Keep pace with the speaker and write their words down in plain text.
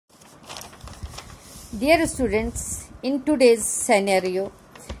Dear students, in today's scenario,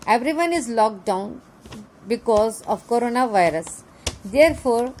 everyone is locked down because of coronavirus.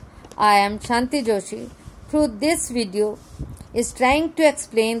 Therefore, I am Shanti Joshi. Through this video, is trying to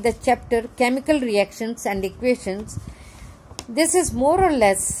explain the chapter Chemical Reactions and Equations. This is more or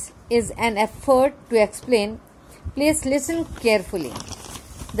less is an effort to explain. Please listen carefully.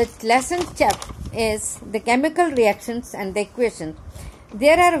 The lesson chapter is the chemical reactions and the equations.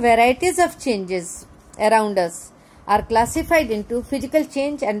 There are varieties of changes around us are classified into physical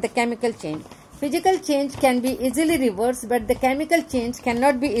change and the chemical change. Physical change can be easily reversed, but the chemical change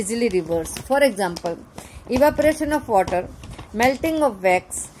cannot be easily reversed. For example, evaporation of water, melting of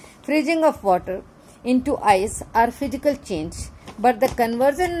wax, freezing of water into ice are physical change, but the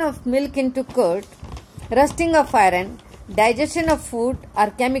conversion of milk into curd, rusting of iron, digestion of food are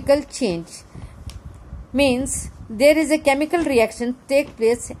chemical change. Means there is a chemical reaction take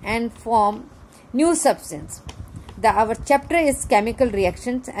place and form new substance. Our chapter is chemical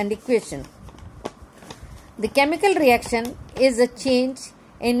reactions and equations. The chemical reaction is a change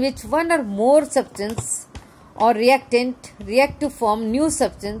in which one or more substance or reactant react to form new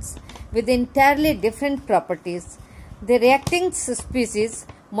substance with entirely different properties. The reacting species,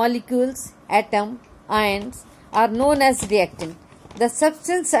 molecules, atom, ions are known as reactant. The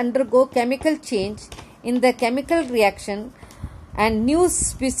substance undergo chemical change in the chemical reaction and new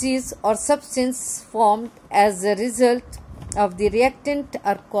species or substance formed as a result of the reactant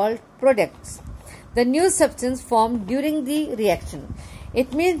are called products. The new substance formed during the reaction.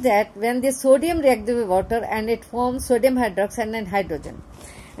 It means that when the sodium reacts with water and it forms sodium hydroxide and hydrogen,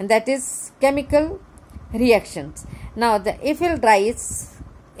 and that is chemical reactions. Now, if rice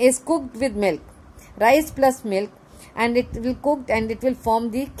is cooked with milk, rice plus milk, and it will cooked and it will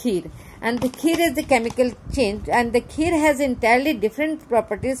form the kheer. And the kheer is the chemical change, and the kheer has entirely different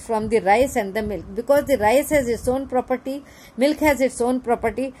properties from the rice and the milk, because the rice has its own property, milk has its own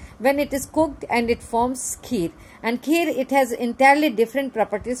property. When it is cooked and it forms kheer, and kheer it has entirely different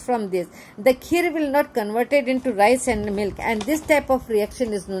properties from this. The kheer will not convert it into rice and milk, and this type of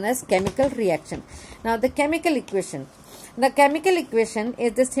reaction is known as chemical reaction. Now, the chemical equation. The chemical equation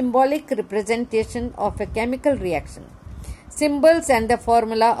is the symbolic representation of a chemical reaction. Symbols and the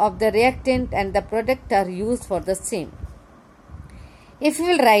formula of the reactant and the product are used for the same. If you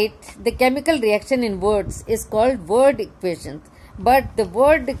will write the chemical reaction in words is called word equations, but the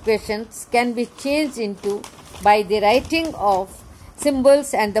word equations can be changed into by the writing of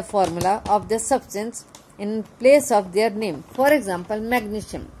symbols and the formula of the substance in place of their name. For example,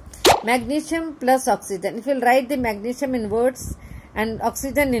 magnesium. Magnesium plus oxygen. If you will write the magnesium in words and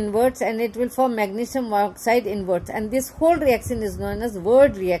oxygen in words, and it will form magnesium oxide in words, and this whole reaction is known as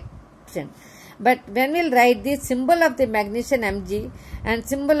word reaction. But when we will write the symbol of the magnesium Mg and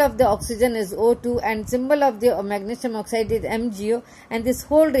symbol of the oxygen is O2 and symbol of the magnesium oxide is MgO, and this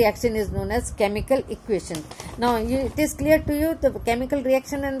whole reaction is known as chemical equation. Now, it is clear to you the chemical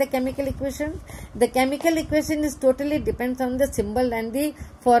reaction and the chemical equation. The chemical equation is totally depends on the symbol and the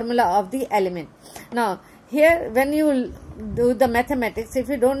formula of the element. Now, here when you do the mathematics, if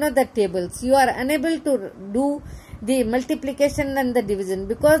you don't know the tables, you are unable to do the multiplication and the division,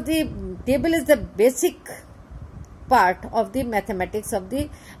 because the table is the basic part of the mathematics of the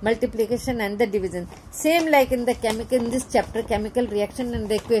multiplication and the division. Same like in the chemical, in this chapter, chemical reaction and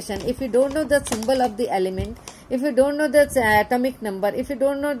the equation. If you don't know the symbol of the element, if you don't know the atomic number, if you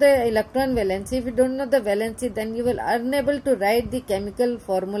don't know the electron valency, if you don't know the valency, then you will unable to write the chemical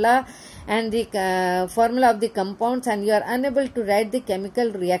formula and the formula of the compounds, and you are unable to write the chemical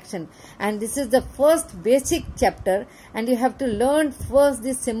reaction. And this is the first basic chapter, and you have to learn first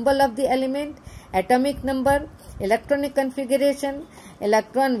the symbol of the element, atomic number, electronic configuration,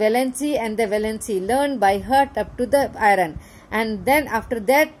 electron valency and the valency. Learn by heart up to the iron, and then after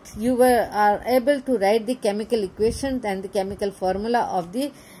that you are able to write the chemical equations and the chemical formula of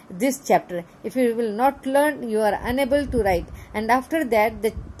this chapter. If you will not learn, you are unable to write. And after that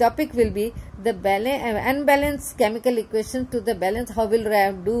the topic will be the unbalanced chemical equation to the balance. How will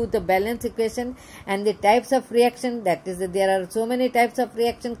do the balance equation and the types of reaction. That is, there are so many types of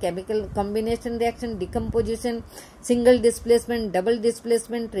reaction: chemical combination reaction, decomposition, single displacement, double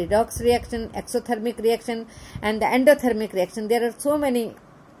displacement, redox reaction, exothermic reaction, and the endothermic reaction. There are so many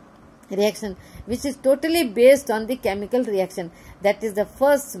reaction which is totally based on the chemical reaction. That is the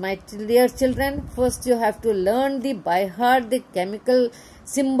first, my dear children, first you have to learn the by heart the chemical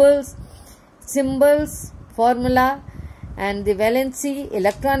symbols, formula, and the valency,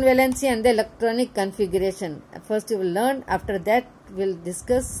 electron valency and the electronic configuration. First you will learn. After that we will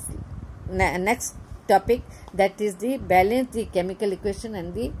discuss next topic, that is the balance, the chemical equation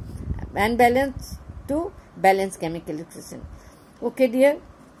and the unbalanced to balance chemical equation. Okay dear,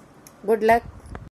 good luck.